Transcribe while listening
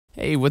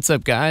Hey, what's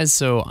up guys?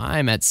 So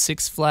I'm at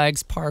Six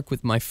Flags Park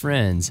with my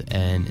friends,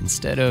 and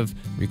instead of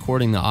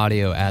recording the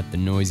audio at the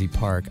noisy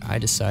park, I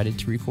decided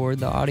to record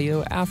the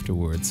audio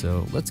afterwards,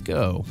 so let's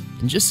go.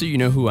 And just so you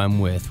know who I'm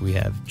with, we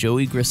have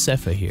Joey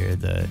Graceffa here,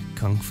 the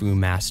Kung Fu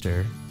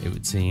master, it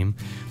would seem.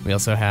 We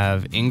also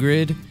have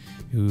Ingrid,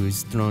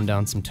 who's thrown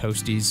down some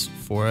toasties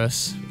for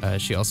us.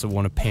 She also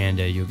won a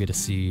panda. You'll get to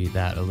see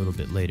that a little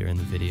bit later in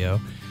the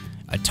video.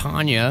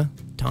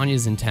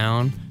 Tanya's in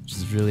town, which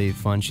is really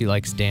fun. She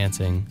likes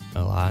dancing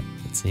a lot,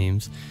 it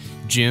seems.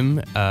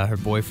 Jim, her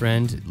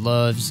boyfriend,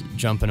 loves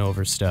jumping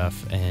over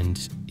stuff,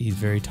 and he's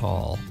very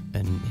tall,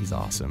 and he's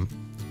awesome.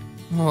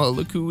 Oh,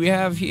 look who we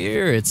have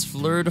here. It's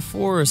Fleur de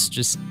Force,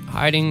 just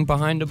hiding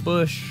behind a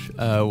bush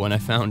when I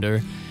found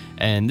her.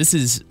 And this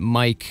is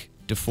Mike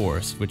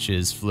DeForce, which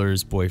is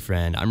Fleur's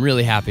boyfriend. I'm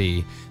really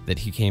happy that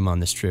he came on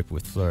this trip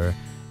with Fleur,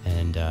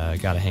 and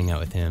got to hang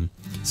out with him.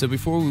 So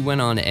before we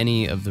went on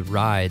any of the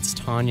rides,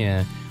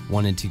 Tanya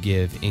wanted to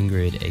give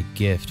Ingrid a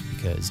gift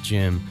because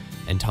Jim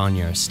and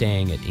Tanya are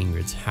staying at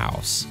Ingrid's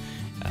house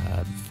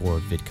for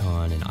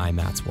VidCon and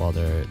IMATS while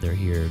they're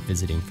here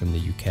visiting from the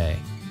UK.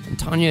 And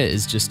Tanya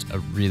is just a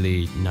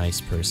really nice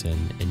person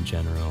in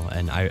general,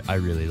 and I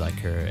really like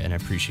her, and I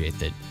appreciate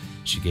that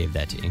she gave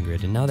that to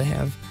Ingrid. And now they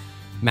have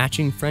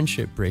matching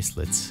friendship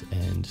bracelets,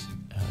 and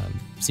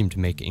seem to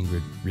make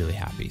Ingrid really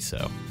happy,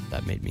 so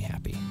that made me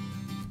happy.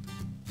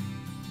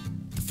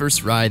 The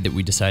first ride that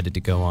we decided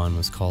to go on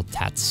was called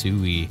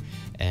Tatsui,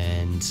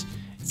 and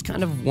it's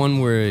kind of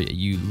one where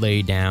you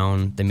lay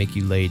down, they make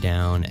you lay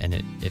down, and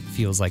it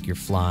feels like you're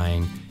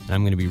flying. And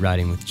I'm going to be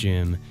riding with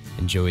Jim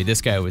and Joey. This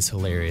guy was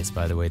hilarious,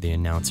 by the way. The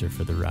announcer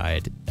for the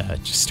ride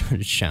just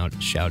started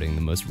shouting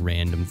the most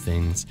random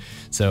things.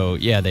 So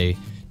yeah, they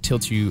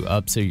tilt you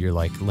up so you're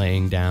like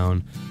laying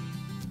down.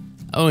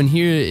 Oh, and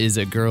here is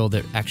a girl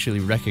that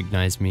actually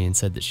recognized me and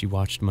said that she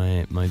watched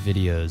my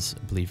videos.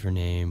 I believe her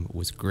name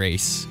was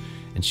Grace,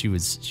 and she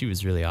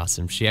was really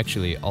awesome. She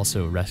actually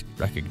also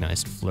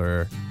recognized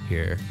Fleur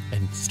here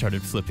and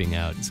started flipping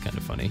out. It's kind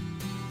of funny.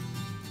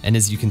 And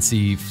as you can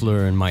see,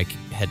 Fleur and Mike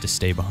had to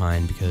stay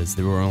behind because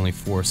there were only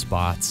 4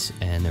 spots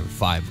and there were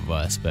 5 of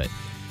us, but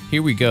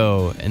here we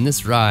go, and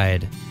this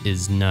ride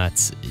is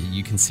nuts.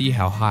 You can see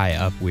how high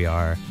up we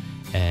are,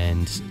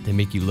 and they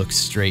make you look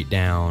straight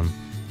down.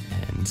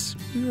 And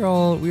we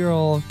were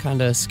all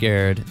kind of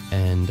scared,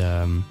 and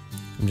I'm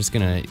just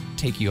gonna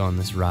take you on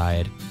this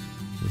ride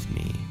with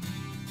me.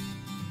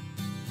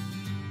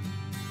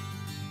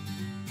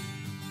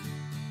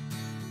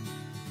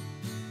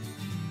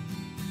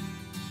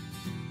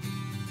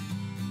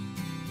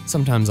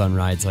 Sometimes on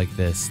rides like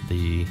this,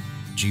 the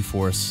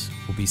G-force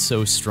will be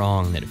so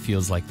strong that it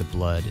feels like the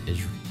blood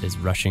is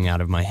rushing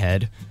out of my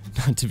head.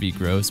 Not to be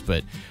gross,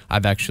 but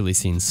I've actually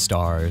seen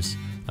stars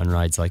on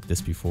rides like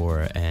this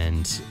before,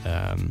 and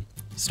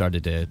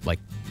started to like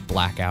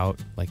black out,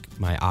 like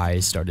my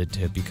eyes started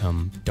to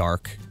become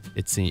dark.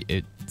 It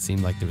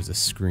seemed like there was a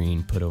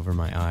screen put over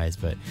my eyes,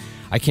 but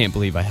I can't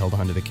believe I held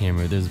onto the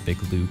camera. There's a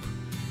big loop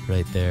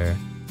right there.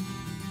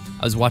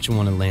 I was watching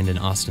one of Landon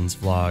Austin's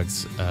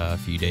vlogs a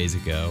few days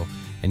ago,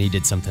 and he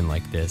did something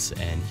like this,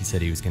 and he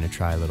said he was going to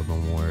try a little bit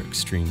more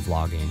extreme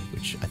vlogging,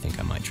 which I think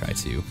I might try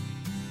too.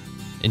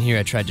 And here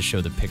I tried to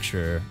show the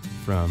picture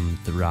from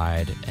the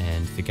ride,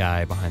 and the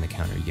guy behind the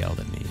counter yelled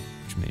at me,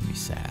 which made me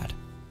sad.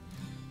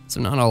 So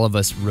not all of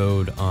us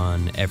rode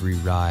on every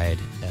ride,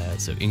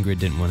 so Ingrid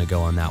didn't want to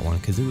go on that one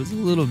because it was a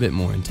little bit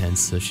more intense,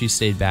 so she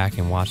stayed back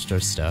and watched our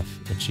stuff,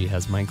 and she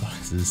has my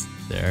glasses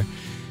there.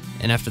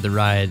 And after the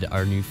ride,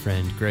 our new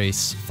friend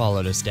Grace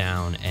followed us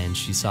down, and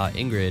she saw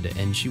Ingrid,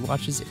 and she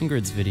watches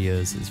Ingrid's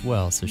videos as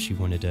well, so she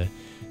wanted to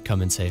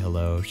come and say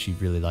hello. She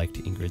really liked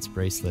Ingrid's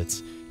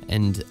bracelets.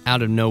 And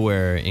out of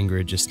nowhere,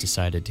 Ingrid just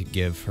decided to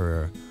give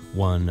her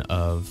one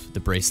of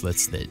the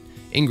bracelets that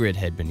Ingrid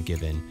had been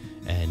given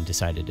and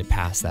decided to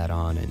pass that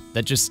on. And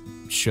that just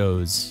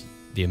shows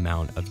the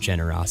amount of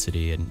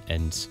generosity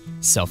and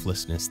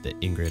selflessness that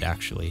Ingrid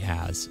actually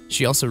has.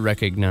 She also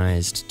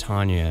recognized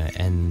Tanya,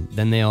 and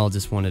then they all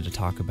just wanted to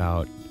talk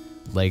about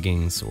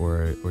leggings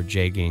or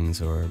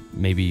jeggings or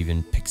maybe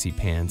even pixie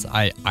pants.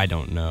 I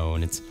don't know,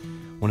 and it's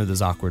one of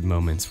those awkward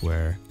moments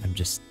where I'm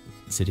just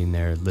sitting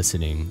there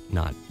listening,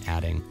 not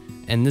adding.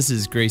 And this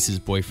is Grace's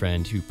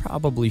boyfriend, who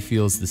probably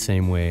feels the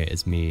same way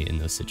as me in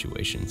those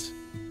situations.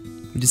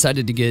 We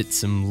decided to get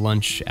some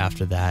lunch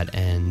after that,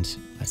 and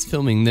I was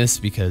filming this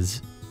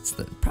because it's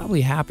the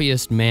probably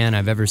happiest man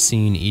I've ever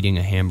seen eating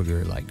a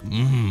hamburger, like,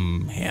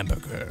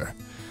 hamburger.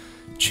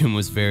 Jim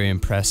was very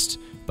impressed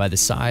by the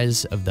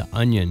size of the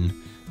onion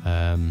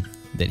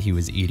that he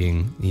was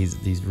eating.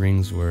 These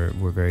rings were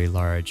very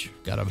large.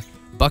 Got a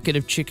bucket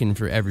of chicken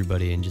for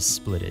everybody and just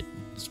split it.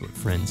 That's what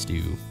friends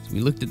do. So we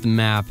looked at the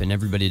map, and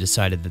everybody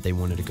decided that they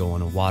wanted to go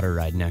on a water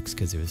ride next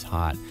because it was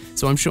hot.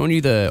 So I'm showing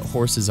you the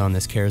horses on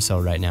this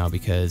carousel right now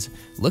because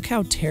look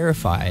how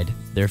terrified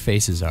their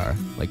faces are.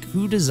 Like,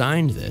 who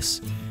designed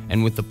this?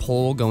 And with the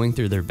pole going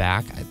through their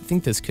back, I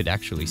think this could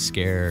actually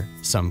scare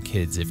some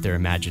kids if their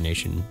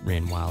imagination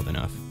ran wild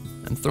enough.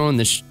 I'm throwing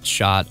this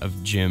shot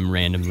of Jim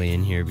randomly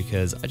in here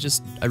because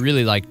I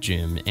really like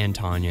Jim and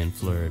Tanya and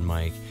Fleur and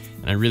Mike,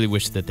 and I really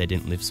wish that they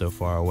didn't live so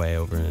far away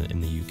over in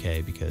the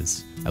UK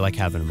because I like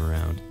having them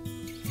around.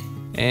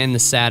 And the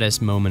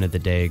saddest moment of the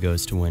day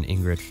goes to when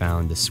Ingrid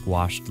found the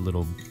squashed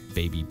little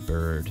baby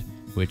bird,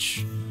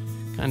 which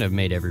kind of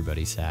made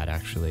everybody sad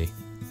actually,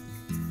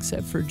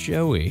 except for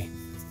Joey.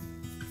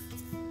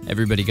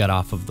 Everybody got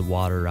off of the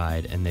water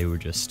ride and they were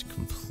just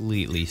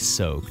completely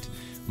soaked.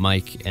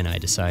 Mike and I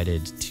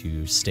decided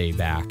to stay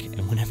back,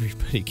 and when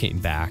everybody came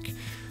back,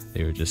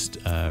 they were just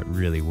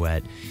really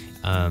wet.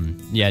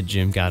 Yeah,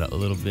 Jim got a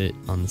little bit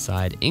on the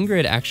side.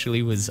 Ingrid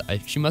actually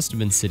she must have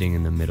been sitting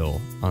in the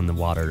middle on the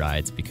water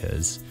rides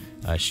because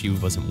she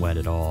wasn't wet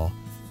at all.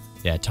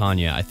 Yeah,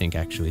 Tanya, I think,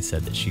 actually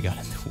said that she got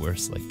it the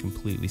worst, like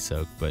completely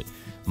soaked. But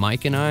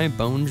Mike and I,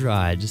 bone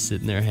dry, just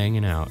sitting there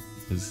hanging out.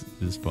 It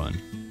was fun.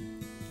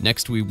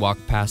 Next, we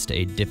walked past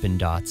a Dippin'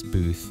 Dots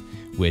booth,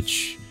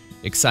 which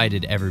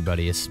excited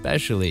everybody,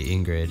 especially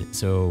Ingrid.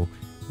 So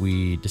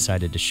we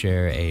decided to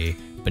share a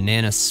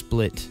banana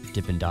split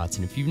Dippin' Dots,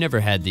 and if you've never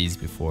had these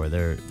before,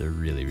 they're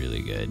really,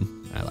 really good.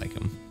 I like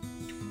them.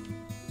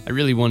 I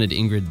really wanted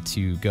Ingrid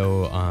to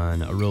go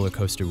on a roller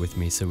coaster with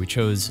me, so we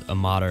chose a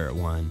moderate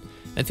one.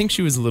 I think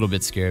she was a little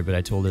bit scared, but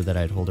I told her that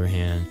I'd hold her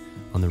hand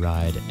on the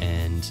ride,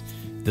 and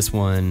this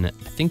one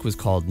I think was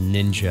called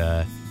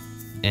Ninja,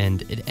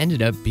 and it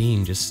ended up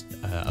being just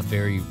a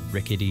very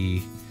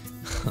rickety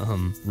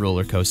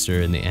roller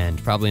coaster in the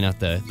end. Probably not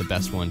the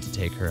best one to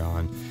take her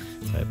on,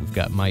 but we've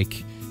got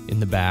Mike in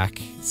the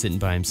back sitting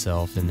by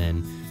himself, and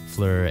then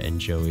Fleur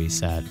and Joey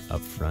sat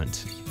up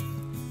front.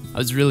 I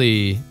was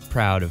really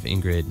proud of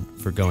Ingrid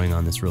for going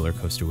on this roller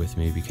coaster with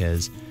me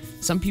because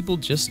some people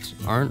just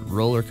aren't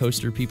roller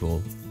coaster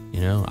people.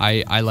 You know,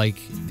 I like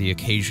the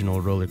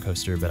occasional roller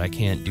coaster, but I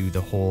can't do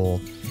the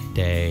whole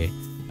day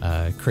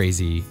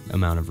crazy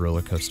amount of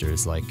roller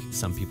coasters like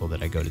some people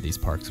that I go to these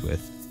parks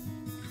with.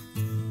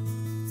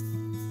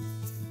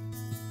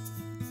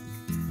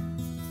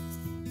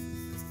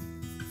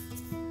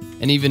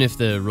 And even if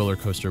the roller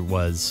coaster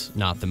was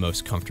not the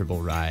most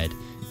comfortable ride,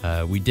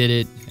 we did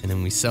it, and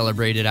then we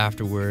celebrated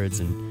afterwards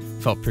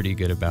and felt pretty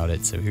good about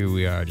it. So here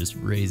we are, just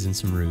raising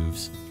some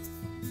roofs.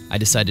 I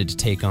decided to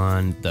take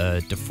on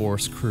the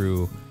DeForce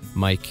crew,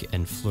 Mike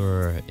and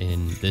Fleur,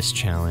 in this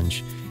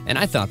challenge, and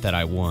I thought that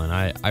I won.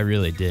 I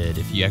really did.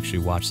 If you actually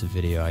watch the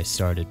video, I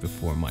started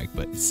before Mike,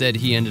 but said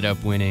he ended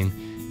up winning,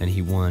 and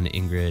he won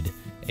Ingrid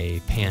a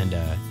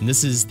panda. And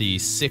this is the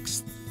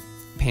 6th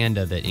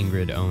panda that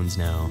Ingrid owns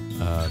now,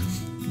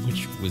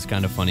 which was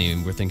kind of funny.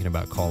 We're thinking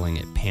about calling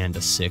it Panda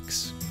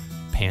 6,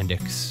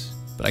 Pandix.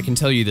 But I can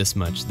tell you this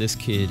much, this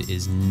kid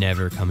is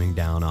never coming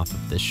down off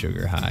of this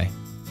sugar high.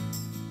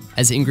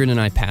 As Ingrid and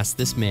I passed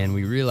this man,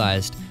 we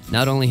realized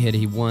not only had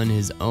he won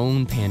his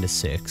own Panda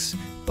 6,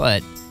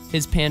 but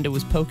his panda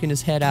was poking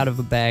his head out of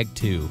a bag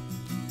too.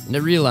 And I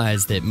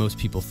realized that most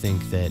people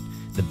think that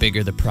the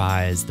bigger the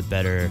prize, the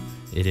better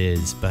it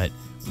is, but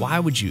why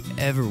would you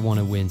ever want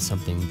to win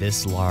something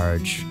this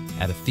large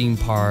at a theme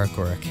park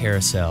or a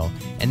carousel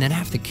and then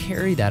have to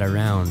carry that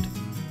around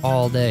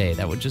all day?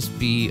 That would just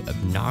be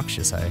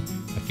obnoxious, I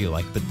feel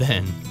like. But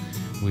then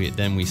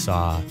we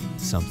saw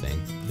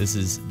something. This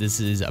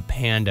is a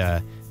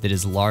panda that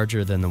is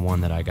larger than the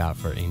one that I got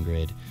for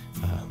Ingrid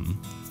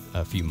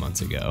a few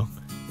months ago.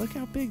 Look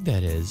how big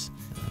that is.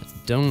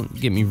 Don't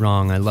get me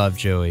wrong, I love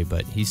Joey,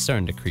 but he's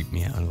starting to creep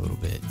me out a little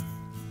bit.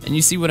 And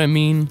you see what I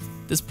mean?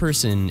 This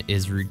person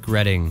is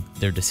regretting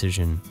their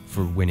decision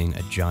for winning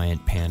a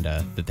giant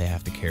panda that they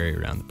have to carry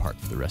around the park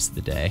for the rest of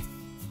the day.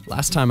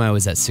 Last time I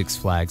was at Six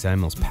Flags, I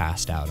almost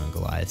passed out on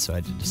Goliath, so I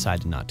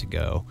decided not to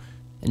go.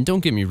 And don't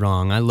get me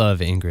wrong, I love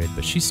Ingrid,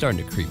 but she's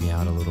starting to creep me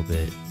out a little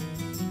bit.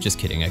 Just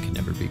kidding, I could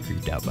never be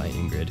creeped out by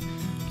Ingrid.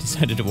 I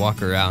decided to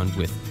walk around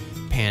with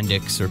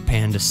Pandix or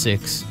Panda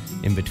 6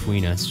 in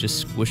between us, just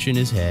squishing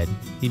his head.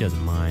 He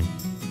doesn't mind.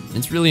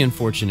 It's really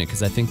unfortunate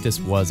because I think this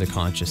was a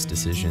conscious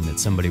decision that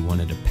somebody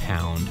wanted to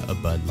pound a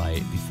Bud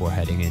Light before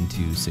heading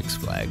into Six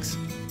Flags.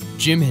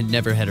 Jim had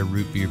never had a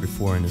root beer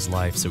before in his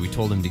life, so we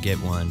told him to get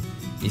one.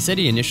 He said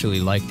he initially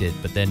liked it,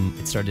 but then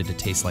it started to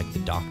taste like the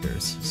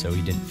doctor's, so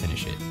he didn't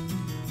finish it.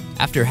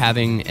 After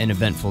having an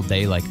eventful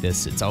day like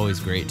this, it's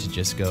always great to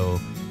just go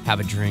have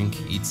a drink,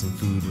 eat some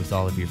food with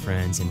all of your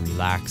friends, and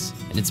relax.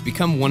 And it's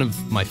become one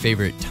of my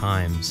favorite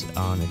times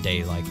on a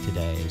day like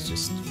today, is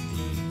just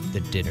the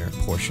dinner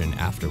portion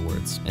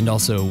afterwards. And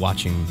also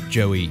watching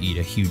Joey eat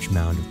a huge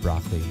mound of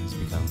broccoli has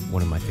become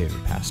one of my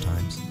favorite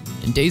pastimes.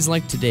 And days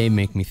like today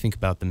make me think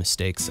about the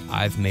mistakes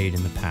I've made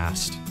in the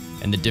past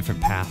and the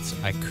different paths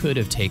I could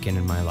have taken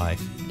in my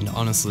life. And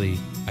honestly,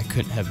 I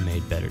couldn't have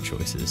made better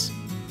choices.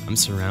 I'm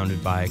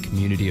surrounded by a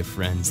community of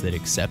friends that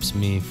accepts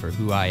me for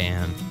who I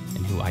am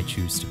and who I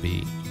choose to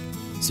be.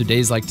 So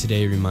days like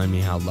today remind me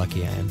how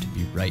lucky I am to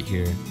be right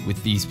here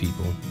with these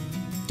people.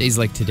 Days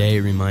like today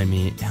remind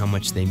me how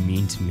much they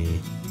mean to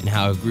me and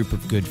how a group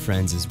of good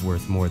friends is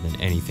worth more than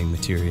anything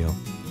material.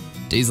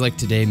 Days like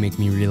today make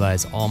me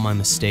realize all my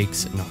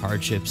mistakes and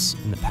hardships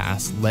in the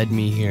past led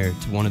me here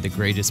to one of the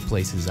greatest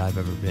places I've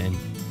ever been.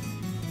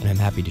 and I'm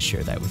happy to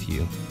share that with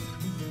you.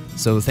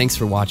 So thanks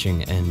for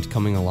watching and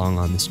coming along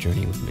on this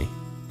journey with me.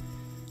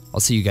 I'll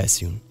see you guys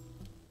soon.